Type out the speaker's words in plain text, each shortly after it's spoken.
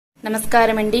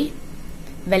నమస్కారం అండి.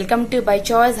 Welcome to buy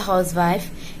choice house wife.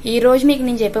 ఈ రోజు మీకు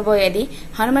నేను చెప్పబోయేది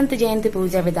హనుమంత జయంతి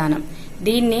పూజా విధానం.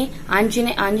 దీన్ని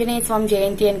ఆంజనేయ స్వామి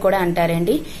జయంతి అని కూడా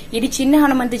అంటారండి. ఇది చిన్న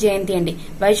హనుమంత జయంతి అండి.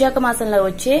 వైశాఖ మాసంలో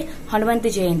వచ్చే హనుమంత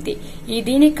జయంతి.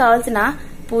 దీనికి కావాల్సిన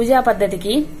పూజా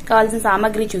పద్ధతికి కావాల్సిన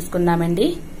సామాగ్రి చూసుకుందామండి.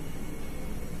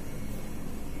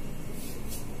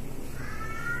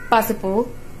 పసుపు,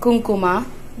 కుంకుమ,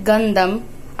 గంధం,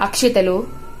 అక్షితలు,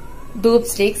 ధూప్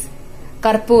స్టిక్స్,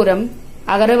 కర్పూరం,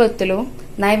 అగరవత్తులు,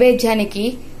 నైవేద్యానికి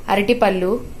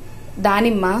అరటిపళ్ళు,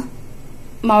 దానిమ్మ,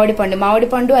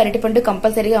 మామిడిపండు అరటిపండు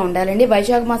కంపల్సరీగా ఉండాలండి.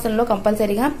 వైశాఖ మాసంలో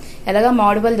కంపల్సరీగా ఎలాగా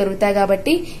మామిడిపళ్ళు దొరుకుతాయి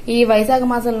కాబట్టి ఈ వైశాఖ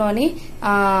మాసంలోని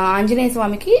ఆంజనేయ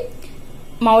స్వామికి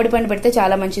మామిడిపండు పెడితే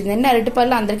చాలా మంచిదండి.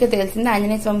 అరటిపళ్ళు అందరికీ తెలిసింది,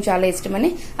 ఆంజనేయ స్వామి చాలా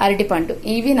ఇష్టమని అరటిపండు.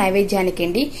 ఇవి నైవేద్యానికి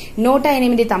అండి.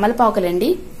 108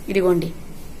 తమలపాకులండి. ఇదిగోండి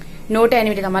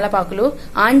 108 తమలపాకులు.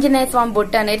 ఆంజనేయ స్వామి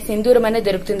బొట్టు అనేది సింధూరం అనేది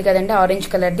దొరుకుతుంది కదండి, ఆరెంజ్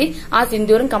కలర్ ది. ఆ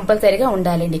సింధూరం కంపల్సరీగా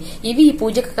ఉండాలండి. ఇవి ఈ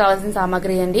పూజకు కావాల్సిన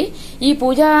సామాగ్రి అండి. ఈ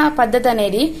పూజా పద్ధతి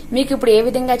అనేది మీకు ఇప్పుడు ఏ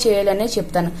విధంగా చేయాలనేది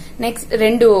చెప్తాను. నెక్స్ట్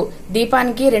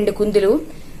దీపానికి 2 కుందులు,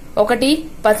 ఒకటి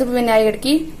పసుపు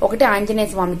వినాయకుడికి, ఒకటి ఆంజనేయ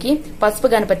స్వామికి.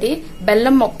 పసుపు గణపతి,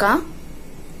 బెల్లం మొక్క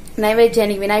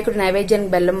నైవేద్యానికి, వినాయకుడి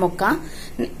నైవేద్యానికి బెల్లం మొక్క,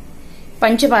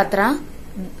 పంచపాత్ర,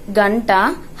 గంట,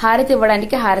 హారతి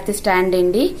ఇవ్వడానికి హారతి స్టాండ్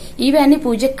అండి. ఇవన్నీ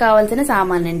పూజకు కావాల్సిన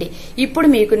సామాన్లు అండి. ఇప్పుడు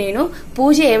మీకు నేను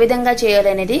పూజ ఏ విధంగా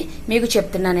చేయాలనేది మీకు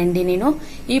చెప్తున్నానండి.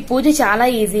 ఈ పూజ చాలా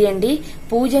ఈజీ అండి.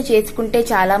 పూజ చేసుకుంటే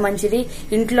చాలా మంచిది.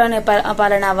 ఇంట్లోనే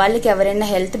పలానా వాళ్ళకి ఎవరైనా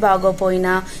హెల్త్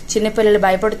బాగోపోయినా, చిన్నపిల్లలు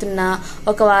భయపడుతున్నా,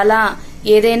 ఒకవేళ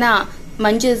ఏదైనా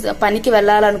మంచి పనికి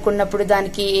వెళ్లాలనుకున్నప్పుడు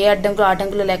దానికి ఏ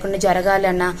ఆటంకులు లేకుండా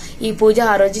జరగాలన్నా ఈ పూజ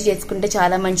ఆ రోజు చేసుకుంటే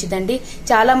చాలా మంచిదండి.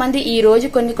 చాలా మంది ఈ రోజు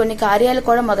కొన్ని కార్యాలు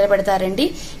కూడా మొదలు పెడతారండి.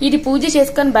 ఇది పూజ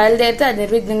చేసుకుని బయలుదేరితే అది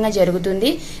నిర్విఘ్నంగా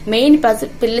జరుగుతుంది. మెయిన్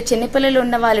చిన్నపిల్లలు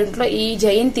ఉన్న వాళ్ళ ఇంట్లో ఈ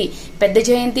జయంతి, పెద్ద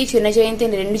జయంతి, చిన్న జయంతి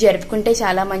 2 జరుపుకుంటే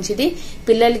చాలా మంచిది.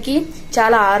 పిల్లలకి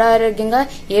చాలా ఆరోగ్యంగా,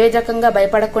 ఏ రకంగా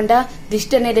భయపడకుండా,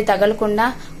 దిష్టి అనేది తగలకుండా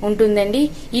ఉంటుందండి.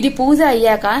 ఇది పూజ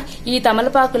అయ్యాక ఈ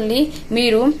తమలపాకుల్ని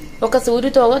మీరు ఒక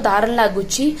సూదితో దారంలా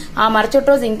గుచ్చి, ఆ మరుసటి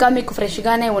రోజు ఇంకా మీకు ఫ్రెష్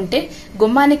గానే ఉంటే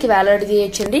గుమ్మానికి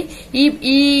వేలాడదీయచ్చండి.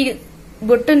 ఈ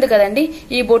బొట్టు ఉంది కదండి,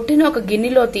 ఈ బొట్టుని ఒక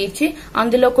గిన్నెలో తీర్చి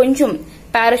అందులో కొంచెం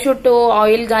పారాషూట్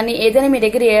ఆయిల్ గాని, ఏదైనా మీ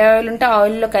దగ్గర ఏ ఆయిల్ ఉంటే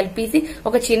ఆయిల్ లో కలిపేసి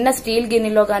ఒక చిన్న స్టీల్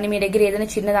గిన్నెలో గాని, మీ దగ్గర ఏదైనా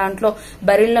చిన్న దాంట్లో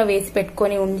బరిల్లో వేసి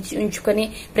పెట్టుకుని ఉంచుకొని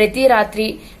ప్రతి రాత్రి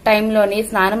టైంలోని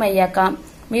స్నానం అయ్యాక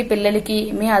మీ పిల్లలకి,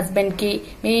 మీ హస్బెండ్ కి,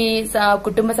 మీ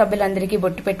కుటుంబ సభ్యులందరికీ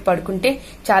బొట్టు పెట్టి పడుకుంటే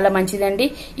చాలా మంచిదండి.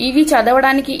 ఇవి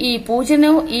చదవడానికి ఈ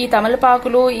పూజను, ఈ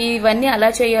తమలపాకులు ఇవన్నీ ఎలా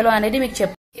చేయాలో అనేది మీకు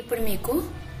ఇప్పుడు మీకు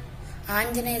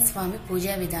ఆంజనేయ స్వామి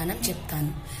పూజా విధానం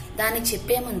చెప్తాను. దానికి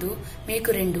చెప్పే ముందు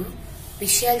మీకు 2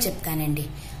 విషయాలు చెప్తానండి.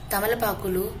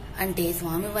 తమలపాకులు అంటే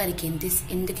స్వామివారికి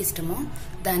ఎందుకు ఇష్టమో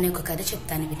దాని ఒక కథ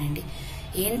చెప్తాను, వినండి.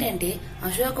 ఏంటంటే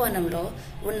అశోకవనంలో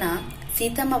ఉన్న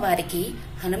సీతమ్మ వారికి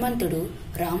హనుమంతుడు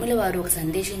రాముల వారు ఒక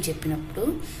సందేశం చెప్పినప్పుడు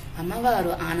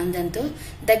అమ్మవారు ఆనందంతో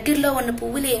దగ్గరలో ఉన్న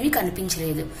పువ్వులేమీ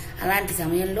కనిపించలేదు. అలాంటి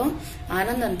సమయంలో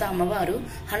ఆనందంతో అమ్మవారు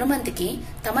హనుమంతుకి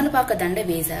తమలపాక దండ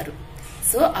వేశారు.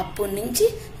 సో అప్పటి నుంచి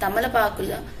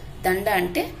తమలపాకుల దండ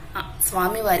అంటే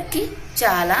స్వామివారికి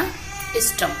చాలా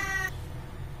ఇష్టం.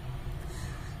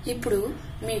 ఇప్పుడు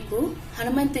మీకు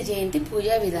హనుమంత జయంతి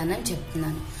పూజా విధానం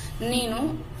చెప్తున్నాను.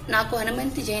 నాకు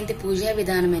హనుమంత జయంతి పూజా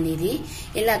విధానం అనేది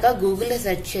ఇలాగా గూగుల్లో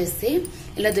సెర్చ్ చేస్తే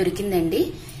ఇలా దొరికిందండి.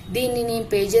 దీన్ని నేను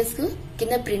పేజెస్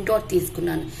కింద ప్రింట్అవుట్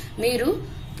తీసుకున్నాను. మీరు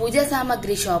పూజా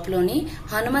సామాగ్రి షాప్ లోని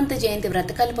హనుమంత జయంతి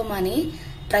వ్రతకల్పం అని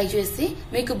ట్రై చేసి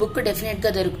మీకు బుక్ డెఫినెట్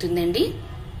గా దొరుకుతుందండి.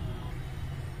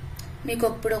 మీకు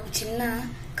ఇప్పుడు ఒక చిన్న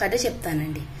కథ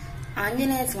చెప్తానండి.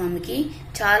 ఆంజనేయ స్వామికి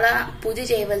చాలా పూజ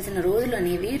చేయవలసిన రోజులు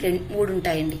అనేవి 3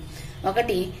 ఉంటాయండి.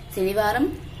 ఒకటి శనివారం,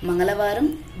 మంగళవారం,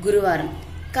 గురువారం.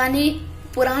 కానీ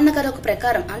పురాణ కథ ఒక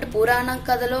ప్రకారం, అంటే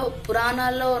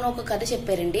పురాణాల్లో ఒక కథ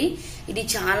చెప్పారండి. ఇది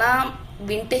చాలా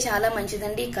వింటే చాలా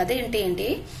మంచిదండి. కథ ఏంటి,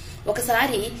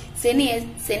 ఒకసారి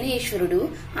శనీశ్వరుడు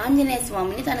ఆంజనేయ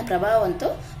స్వామిని తన ప్రభావంతో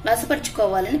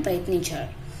వశపరుచుకోవాలని ప్రయత్నించాడు.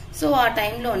 సో ఆ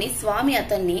టైంలోని స్వామి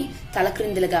అతన్ని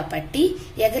తలక్రిందులుగా పట్టి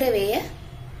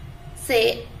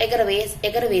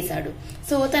ఎగరవేశాడు.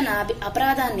 సో తన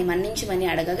అపరాధాన్ని మన్నించమని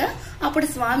అడగగా అప్పుడు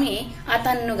స్వామి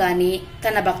అతన్ను గాని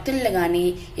తన భక్తులను గాని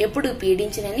ఎప్పుడు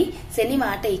పీడించనని శని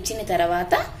మాట ఇచ్చిన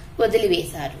తర్వాత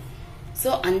వదిలివేశారు. సో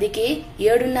అందుకే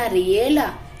 7.5 ఏళ్ల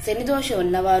శని దోషం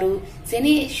ఉన్నవారు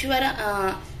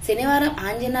శనివారం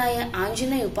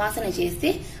ఆంజనేయ ఉపాసన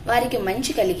చేస్తే వారికి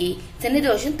మంచి కలిగి శని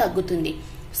దోషం తగ్గుతుంది.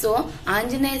 సో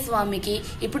ఆంజనేయ స్వామికి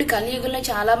ఇప్పుడు కలియుగంలో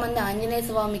చాలా మంది ఆంజనేయ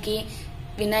స్వామికి,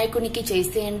 వినాయకునికి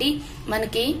చేసేయండి,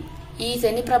 మనకి ఈ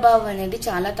శని ప్రభావం అనేది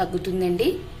చాలా తగ్గుతుందండి.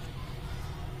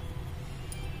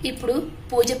 ఇప్పుడు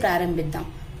పూజ ప్రారంభిద్దాం.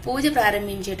 పూజ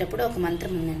ప్రారంభించేటప్పుడు ఒక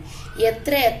మంత్రం ఉందండి.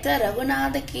 ఎత్ర ఎత్ర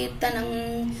రఘునాథ కీర్తనం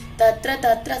తత్ర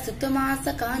తత్ర సుతమాస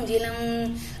కాంజిలం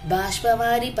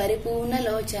బాష్పవారి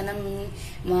పరిపూర్ణలోచనం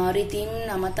మారుతిం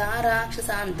నమతా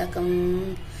రాక్షసాంతకం.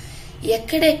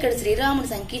 ఎక్కడెక్కడ శ్రీరాముడి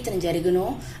సంకీర్తన జరుగునో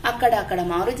అక్కడ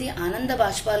మారుతి ఆనంద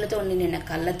బాష్పాలతో నిండిన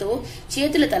కళ్ళతో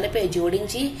చేతుల తలపై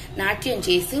జోడించి నాట్యం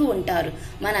చేస్తూ ఉంటారు.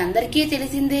 మన అందరికీ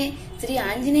తెలిసిందే, శ్రీ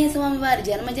ఆంజనేయ స్వామి వారి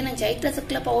జన్మదినం చైత్ర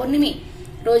శుక్ల పౌర్ణమి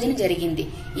రోజున జరిగింది.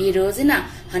 ఈ రోజున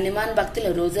హనుమాన్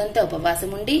భక్తులు రోజంతా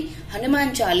ఉపవాసం ఉండి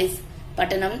హనుమాన్ చాలీస్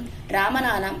పఠనం,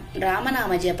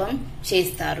 రామనామ జపం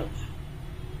చేస్తారు.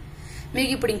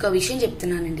 మీకు ఇప్పుడు ఇంకో విషయం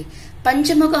చెప్తున్నానండి.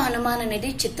 పంచముఖ హనుమాన్ అనేది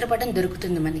చిత్రపటం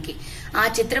దొరుకుతుంది మనకి. ఆ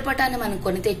చిత్రపటాన్ని మనం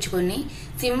కొని తెచ్చుకొని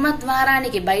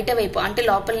సింహద్వారానికి బయట వైపు, అంటే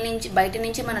బయట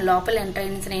నుంచి మన లోపల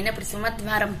ఎంట్రన్స్ అయినప్పుడు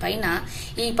సింహద్వారం పైన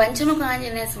ఈ పంచముఖ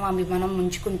ఆంజనేయ స్వామి మనం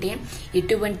ఉంచుకుంటే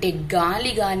ఎటువంటి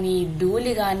గాలి గాని,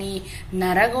 ధూళి గాని,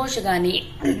 నరఘోష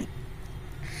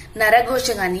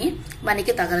గాని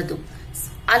మనకి తగలదు.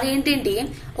 అదేంటంటే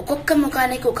ఒక్కొక్క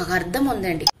ముఖానికి ఒక్కొక్క అర్థం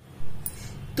ఉందండి.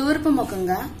 తూర్పు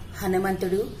ముఖంగా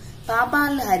హనుమంతుడు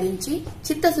పాపాలను హరించి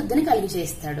చిత్తశుద్ధిని కలిగి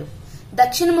చేస్తాడు.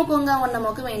 దక్షిణ ముఖంగా ఉన్న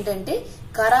ముఖం ఏంటంటే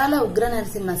కరాల ఉగ్ర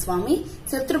నరసింహస్వామి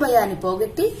శత్రుభయాన్ని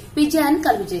పోగొట్టి విజయాన్ని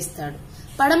కలుగు చేస్తాడు.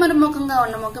 పడమర ముఖంగా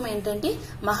ఉన్న ముఖం ఏంటంటే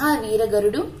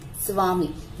మహావీరగరుడు స్వామి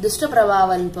దుష్ట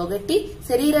ప్రభావాలను పోగొట్టి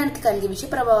శరీరానికి కలిగే విష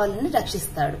ప్రభావాలను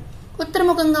రక్షిస్తాడు. ఉత్తర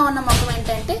ముఖంగా ఉన్న ముఖం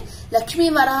ఏంటంటే లక్ష్మీ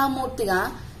వరాహమూర్తిగా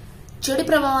చెడు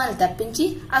ప్రభావాన్ని తప్పించి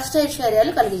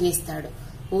అష్టైశ్వర్యాలు కలుగజేస్తాడు.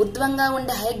 ఊర్ధ్వంగా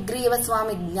ఉండే హయగ్రీవ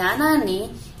స్వామి జ్ఞానాన్ని,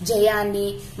 జయాన్ని,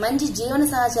 మంచి జీవన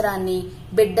సహచరాన్ని,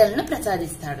 బిడ్డలను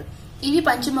ప్రసాదిస్తాడు. ఇవి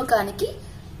పంచముఖానికి,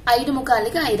 5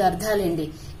 ముఖాలకి 5 అర్థాలండి.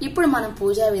 ఇప్పుడు మనం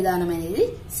పూజా విధానం అనేది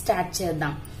స్టార్ట్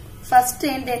చేద్దాం. ఫస్ట్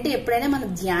ఏంటంటే ఎప్పుడైనా మనం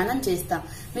ధ్యానం చేస్తాం.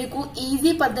 మీకు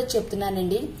ఈజీ పద్ధతి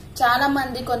చెప్తున్నానండి. చాలా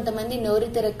మంది కొంతమంది నోరు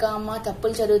తిరక్క అమ్మ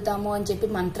తప్పులు చదువుతాము అని చెప్పి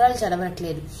మంత్రాలు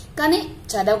చదవట్లేదు. కానీ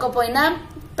చదవకపోయినా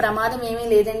ప్రమాదం ఏమీ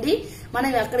లేదండి.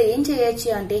 మనం అక్కడ ఏం చేయొచ్చు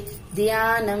అంటే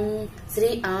ధ్యానం శ్రీ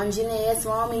ఆంజనేయ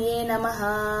స్వామియే నమః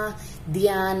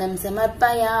ధ్యానం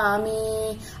సమర్పయామి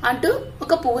అంటూ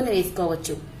ఒక పువ్వుని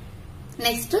వేసుకోవచ్చు.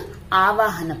 నెక్స్ట్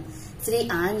ఆవాహనం శ్రీ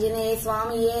ఆంజనేయ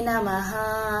స్వామియే నమః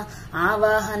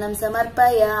ఆవాహనం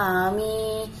సమర్పయామి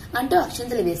అంటూ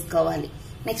అక్షంతలు వేసుకోవాలి.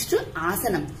 నెక్స్ట్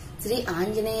ఆసనం శ్రీ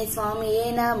ఆంజనేయ స్వామియే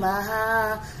నమః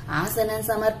ఆసనం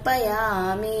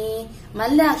సమర్పయామి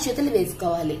మళ్ళీ అక్షతలు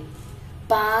వేసుకోవాలి.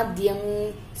 పాద్యం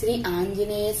శ్రీ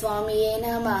ఆంజనేయ స్వామియే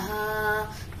నమః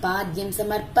పాద్యం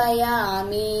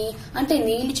సమర్పయామి అంటే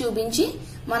నీళ్లు చూపించి,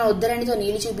 మన ఉద్దరణితో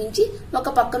నీళ్లు చూపించి ఒక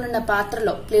పక్కనున్న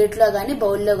పాత్రలో, ప్లేట్లో గాని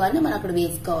బౌల్లో గాని మనం అక్కడ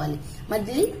వేసుకోవాలి.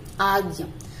 మళ్ళీ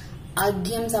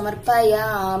ఆగ్యం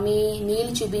సమర్పయామి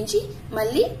నీళ్లు చూపించి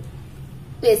మళ్ళీ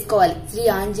వేసుకోవాలి. శ్రీ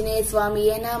ఆంజనేయ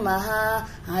స్వామియే నమః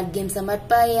ఆగ్యం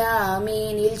సమర్పయామి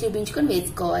నీళ్లు చూపించుకొని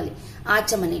వేసుకోవాలి.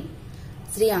 ఆచమని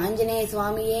శ్రీ ఆంజనేయ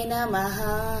స్వామియే నమః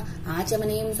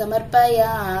ఆచమనీయం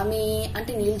సమర్పయామి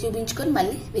అంటే నీళ్లు చూపించుకొని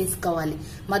మళ్ళీ వేసుకోవాలి.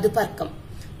 మధుపర్కం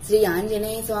శ్రీ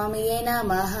ఆంజనేయ స్వామియే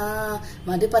నమః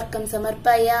మధుపర్కం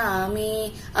సమర్పయామి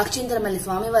అక్షింతలు మళ్ళీ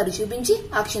స్వామివారు చూపించి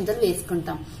అక్షింతలు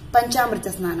వేసుకుంటాం. పంచామృత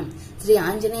స్నానం శ్రీ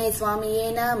ఆంజనేయ స్వామియే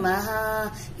నమః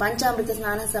పంచామృత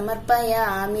స్నానం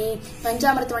సమర్పయామి.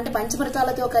 పంచామృతం అంటే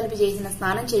పంచమృతాలతో కలిపి చేసిన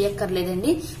స్నానం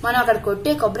చేయక్కర్లేదండి. మనం అక్కడ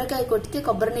కొబ్బరికాయ కొట్టితే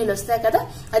కొబ్బరి నీళ్ళు వస్తాయి కదా,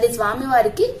 అది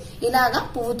స్వామివారికి ఇలాగా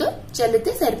పువ్వుతో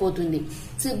చల్లితే సరిపోతుంది.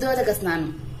 సిద్ధోదక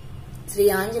స్నానం శ్రీ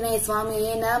ఆంజనేయ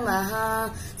స్వామియే నమః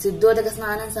సిద్ధోదక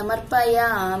స్నానం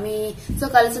సమర్పయామి. సో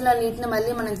కలసంలో నీటిని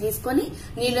మళ్ళీ మనం తీసుకొని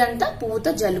నీళ్ళంతా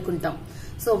పువ్వుతో జల్లుకుంటాం.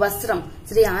 సో వస్త్రం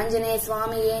శ్రీ ఆంజనేయ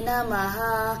స్వామియే నమః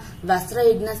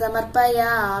వస్త్రయుగ్న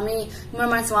సమర్పయామి.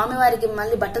 మన స్వామివారికి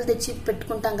మళ్ళీ బట్టలు తెచ్చి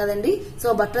పెట్టుకుంటాం కదండి. సో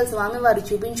బట్టలు స్వామివారు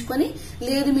చూపించుకొని,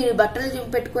 లేదు మీరు బట్టలు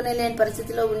పెట్టుకునే లేని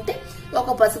పరిస్థితిలో ఉంటే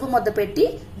ఒక పసుపు ముద్ద పెట్టి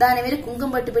దాని మీద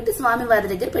కుంకుమ బొట్టు పెట్టి స్వామివారి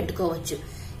దగ్గర పెట్టుకోవచ్చు.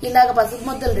 ఇలాగ పసుపు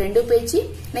ముద్దలు 2 పేర్చి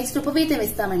నెక్స్ట్ ఉపవీతం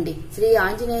ఇస్తామండి. శ్రీ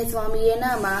ఆంజనేయ స్వామియే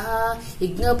నమః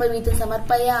యజ్ఞోపవీతం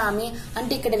సమర్పయామి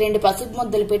అంటే ఇక్కడ 2 పసుపు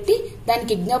ముద్దలు పెట్టి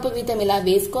దానికి యజ్ఞోపవీతం ఇలా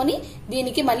వేసుకొని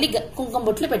దీనికి మళ్ళీ కుంకుమ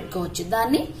బొట్లు పెట్టుకోవచ్చు.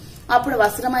 దాన్ని అప్పుడు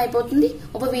వస్త్రం అయిపోతుంది,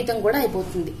 ఉపవీతం కూడా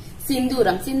అయిపోతుంది.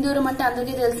 సింధూరం అంటే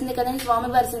అందరికీ తెలిసిందే కదండి,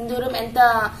 స్వామివారి సింధూరం ఎంత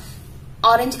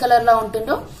ఆరెంజ్ కలర్ లో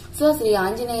ఉంటుందో. సో శ్రీ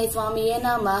ఆంజనేయ స్వామియే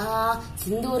నమః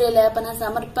సింధూర లేపన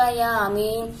సమర్పయామి.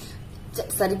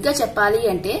 సరిగ్గా చెప్పాలి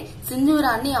అంటే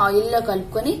సింధూరాన్ని ఆయిల్లో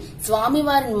కలుపుకొని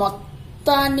స్వామివారి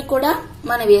మొత్తాన్ని కూడా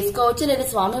మనం వేసుకోవచ్చు, లేదా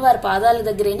స్వామివారి పాదాల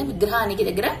దగ్గరైన విగ్రహానికి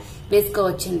దగ్గర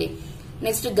వేసుకోవచ్చండి.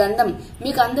 నెక్స్ట్ గంధం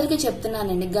మీకు అందరికీ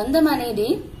చెప్తున్నానండి. గంధం అనేది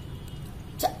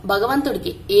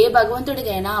భగవంతుడికి, ఏ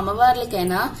భగవంతుడికైనా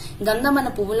అమ్మవార్లకైనా గంధం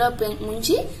అన్న పువ్వులో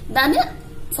ముంచి దాన్ని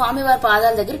స్వామివారి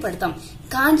పాదాల దగ్గర పెడతాం.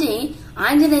 కానీ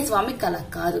ఆంజనేయ స్వామికి అలా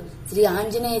కాదు. శ్రీ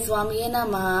ఆంజనేయ స్వామి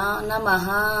నమః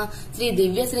శ్రీ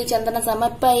దివ్య శ్రీ చందన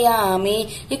సమర్పయామి.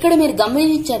 ఇక్కడ మీరు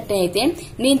గమనించినట్టయితే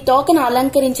నేను తోకను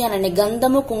అలంకరించానండి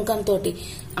గంధము కుంకంతోటి.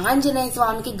 ఆంజనేయ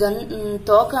స్వామికి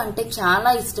తోక అంటే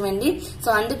చాలా ఇష్టమండి. సో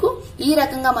అందుకు ఈ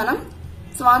రకంగా మనం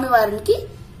స్వామివారికి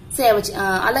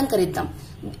అలంకరిద్దాం.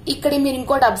 ఇక్కడ మీరు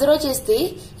ఇంకోటి అబ్జర్వ్ చేస్తే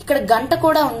ఇక్కడ గంట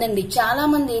కూడా ఉందండి. చాలా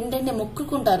మంది ఏంటంటే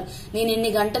మొక్కుకుంటారు, నేను ఇన్ని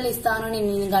గంటలు ఇస్తాను, నేను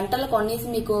ఇన్ని గంటలు కొనేసి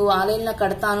మీకు ఆలయంలో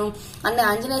కడతాను అని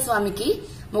ఆంజనేయ స్వామికి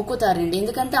మొక్కుతారండి.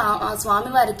 ఎందుకంటే ఆ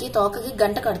స్వామి వారికి తోకకి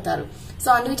గంట కడతారు. సో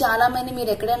అందుకు చాలా మంది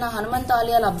మీరు ఎక్కడైనా హనుమంత్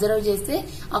ఆలయాలు అబ్జర్వ్ చేస్తే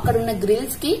అక్కడ ఉన్న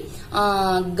గ్రిల్స్ కి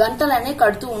గంటలు అనేవి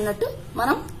కడుతూ ఉన్నట్టు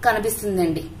మనం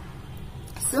కనిపిస్తుందండి.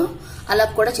 సో అలా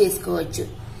కూడా చేసుకోవచ్చు.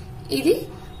 ఇది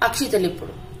అక్షితలు.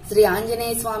 ఇప్పుడు శ్రీ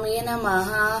ఆంజనేయ స్వామి నమః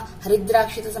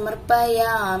హరిద్రాక్షిత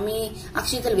సమర్పయామి.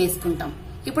 అక్షితలు వేసుకుంటాం.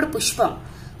 ఇప్పుడు పుష్పం.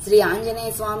 శ్రీ ఆంజనేయ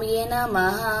స్వామి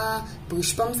నమః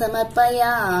పుష్పం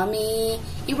సమర్పయామి.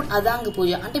 ఇప్పుడు అదాంగ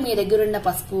పూజ అంటే మీ దగ్గర ఉన్న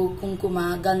పసుపు, కుంకుమ,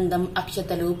 గంధం,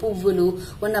 అక్షతలు, పువ్వులు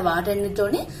ఉన్న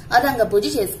వాటన్నిటితోనే అదాంగ పూజ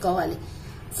చేసుకోవాలి.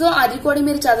 సో అది కూడా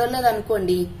మీరు చదవలేదు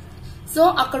అనుకోండి, సో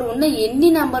అక్కడ ఉన్న ఎన్ని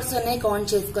నంబర్స్ ఉన్నాయి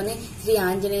కౌంట్ చేసుకుని శ్రీ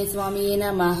ఆంజనేయ స్వామి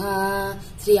నమః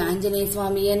శ్రీ ఆంజనేయ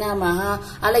స్వామి నమః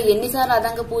అలా ఎన్నిసార్లు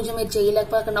అదంగా పూజ మీరు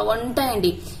చేయలేకపోకుండా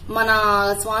ఉంటాయండి. మన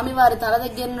స్వామి వారి తల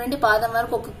దగ్గర నుండి పాదం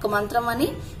వరకు ఒక్కొక్క మంత్రం అని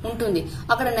ఉంటుంది.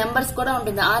 అక్కడ నెంబర్స్ కూడా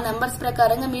ఉంటుంది. ఆ నెంబర్స్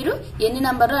ప్రకారంగా మీరు ఎన్ని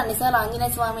నంబర్లు అన్నిసార్లు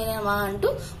ఆంజనేయ స్వామి నమః అంటూ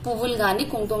పువ్వులు గాని,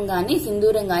 కుంకుమ గాని,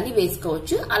 సింధూరం గాని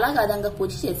వేసుకోవచ్చు. అలాగ అదంగా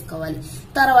పూజ చేసుకోవాలి.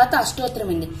 తర్వాత అష్టోత్తరం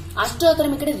అండి.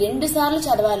 అష్టోత్తరం ఇక్కడ 2 సార్లు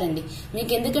చదవాలండి.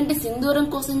 మీకు ఎందుకంటే సింధూరం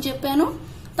కోసం చెప్పాను,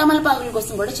 తమలపాకుల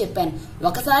కోసం కూడా చెప్పాను.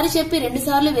 ఒకసారి చెప్పి 2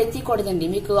 సార్లు వెతికూడదండి.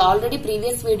 మీకు ఆల్రెడీ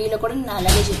ప్రీవియస్ వీడియోలో కూడా నేను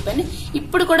అలాగే చెప్పాను,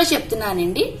 ఇప్పుడు కూడా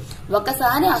చెప్తున్నానండి.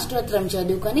 ఒకసారి అష్టోత్తరం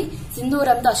చదువుకొని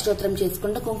సింధూరంతో అష్టోత్తరం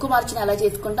చేసుకుంటాం, కుంకుమార్చన అలా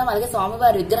చేసుకుంటాం. అలాగే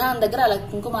స్వామివారి విగ్రహం దగ్గర అలా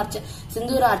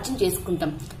సింధూరార్చన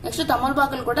చేసుకుంటాం. నెక్స్ట్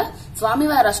తమలపాకులు కూడా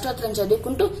స్వామివారి అష్టోత్తరం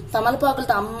చదువుకుంటూ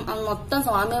తమలపాకులతో మొత్తం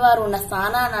స్వామివారు ఉన్న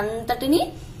స్థానాన్నంతటినీ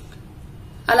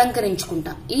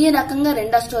అలంకరించుకుంటాం. ఈ రకంగా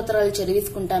 2 అష్టోత్తరాలు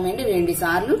చదివించుకుంటామండి 2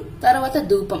 సార్లు. తర్వాత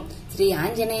ధూపం. శ్రీ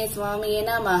ఆంజనేయ స్వామి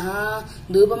నమః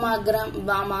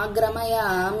ధూపమాగ్రమయామి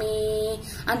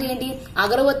అంటే ఏంటి,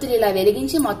 అగరవత్తులు ఇలా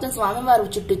వెలిగించి మొత్తం స్వామివారి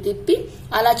చుట్టూ తిప్పి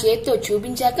అలా చేతితో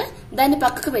చూపించాక దాన్ని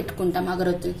పక్కకు పెట్టుకుంటాం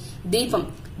అగరవత్తులు. దీపం.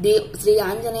 శ్రీ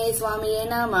ఆంజనేయ స్వామి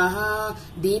నమః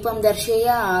దీపం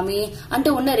దర్శయామి అంటే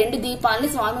ఉన్న 2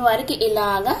 దీపాలని స్వామివారికి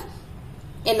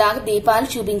ఇలాగ దీపాలు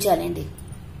చూపించాలండి.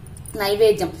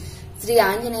 నైవేద్యం. శ్రీ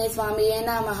ఆంజనేయ స్వామి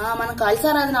నమః మనం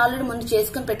కలశారాధన ఆల్రెడీ ముందు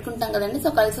చేసుకుని పెట్టుకుంటాం కదండి. సో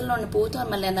కలశంలో ఉన్న పూతో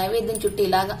మళ్ళీ నైవేద్యం చుట్టూ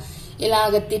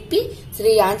ఇలాగ తిప్పి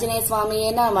శ్రీ ఆంజనేయ స్వామి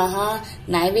నమః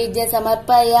నైవేద్య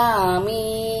సమర్పయామి.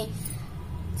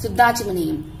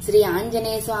 శుద్ధాచమనీయం. శ్రీ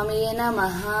ఆంజనేయ స్వామి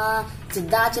నమః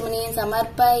శుద్ధాచమనీయం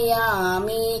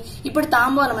సమర్పయామి. ఇప్పుడు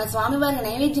తాంబూలం. స్వామివారికి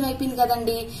నైవేద్యం అయిపోయింది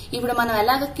కదండి. ఇప్పుడు మనం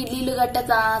ఎలాగ కిల్లీలు గట్ట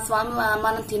స్వామి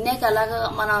మనం తినేక ఎలాగ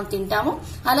మనం తింటాము,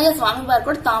 అలాగే స్వామివారు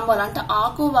కూడా తాంబూలం అంటే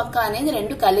ఆకు వక్క అనేది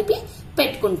 2 కలిపి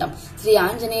పెట్టుకుంటాం. శ్రీ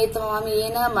ఆంజనేయ స్వామి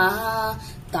నమః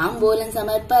తాంబూలం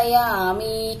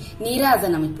సమర్పయామి.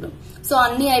 నీరాజనం. ఇప్పుడు సో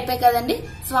అన్ని అయిపోయాయి కదండి.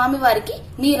 స్వామివారికి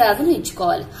నీరాజనం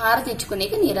ఇచ్చుకోవాలి. హారతి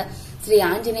ఇచ్చుకునేక శ్రీ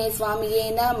ఆంజనేయ స్వామి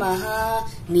నమః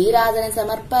నీరాజన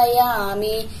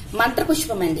సమర్పయామి.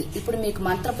 మంత్రపుష్పం అండి. ఇప్పుడు మీకు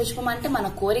మంత్రపుష్పం అంటే మన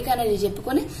కోరిక అనేది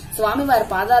చెప్పుకొని స్వామివారి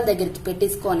పాదాల దగ్గరికి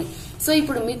పెట్టేసుకొని, సో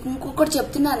ఇప్పుడు మీకు ఇంకొకటి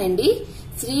చెప్తున్నానండి.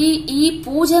 ఈ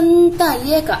పూజంతా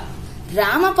అయ్యాక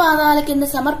రామపాదాల కింద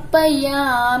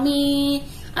సమర్పయామి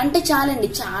అంటే చాలండి.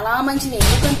 చాలా మంచిది.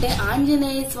 ఎందుకంటే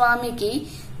ఆంజనేయ స్వామికి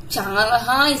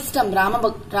చాలా ఇష్టం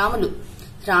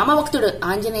రామభక్తుడు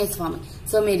ఆంజనేయ స్వామి.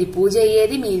 సో మీది పూజ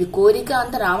అయ్యేది, మీది కోరిక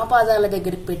అంతా రామపాదాల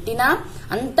దగ్గర పెట్టినా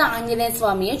అంతా ఆంజనేయ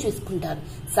స్వామియే చూసుకుంటారు.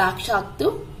 సాక్షాత్తు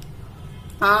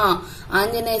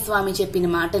ఆంజనేయ స్వామి చెప్పిన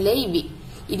మాటలే ఇవి.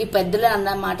 ఇది పెద్దలు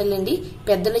అన్న మాటలండి.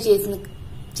 పెద్దలు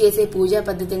చేసే పూజా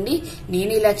పద్ధతి అండి.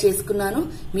 నేను ఇలా చేసుకున్నాను,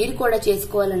 మీరు కూడా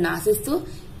చేసుకోవాలని ఆశిస్తూ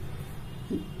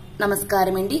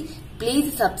నమస్కారం అండి. ప్లీజ్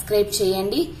సబ్స్క్రైబ్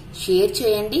చేయండి, షేర్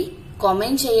చేయండి,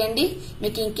 కామెంట్ చేయండి.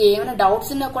 మీకు ఇంకేమైనా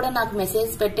డౌట్స్ ఉన్నా కూడా నాకు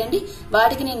మెసేజ్ పెట్టండి.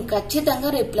 వాటికి నేను ఖచ్చితంగా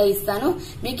రిప్లై ఇస్తాను.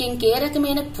 మీకు ఇంకే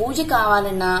రకమైన పూజ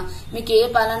కావాలన్నా, మీకు ఏ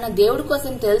పలానా దేవుడి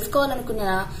కోసం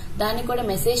తెలుసుకోవాలనుకున్నా దాన్ని కూడా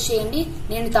మెసేజ్ చేయండి.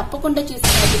 నేను తప్పకుండా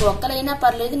చూస్తాను. ఒక్కరైనా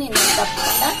పర్లేదు, నేను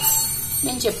తప్పకుండా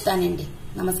చెప్తానండి.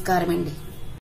 నమస్కారం అండి.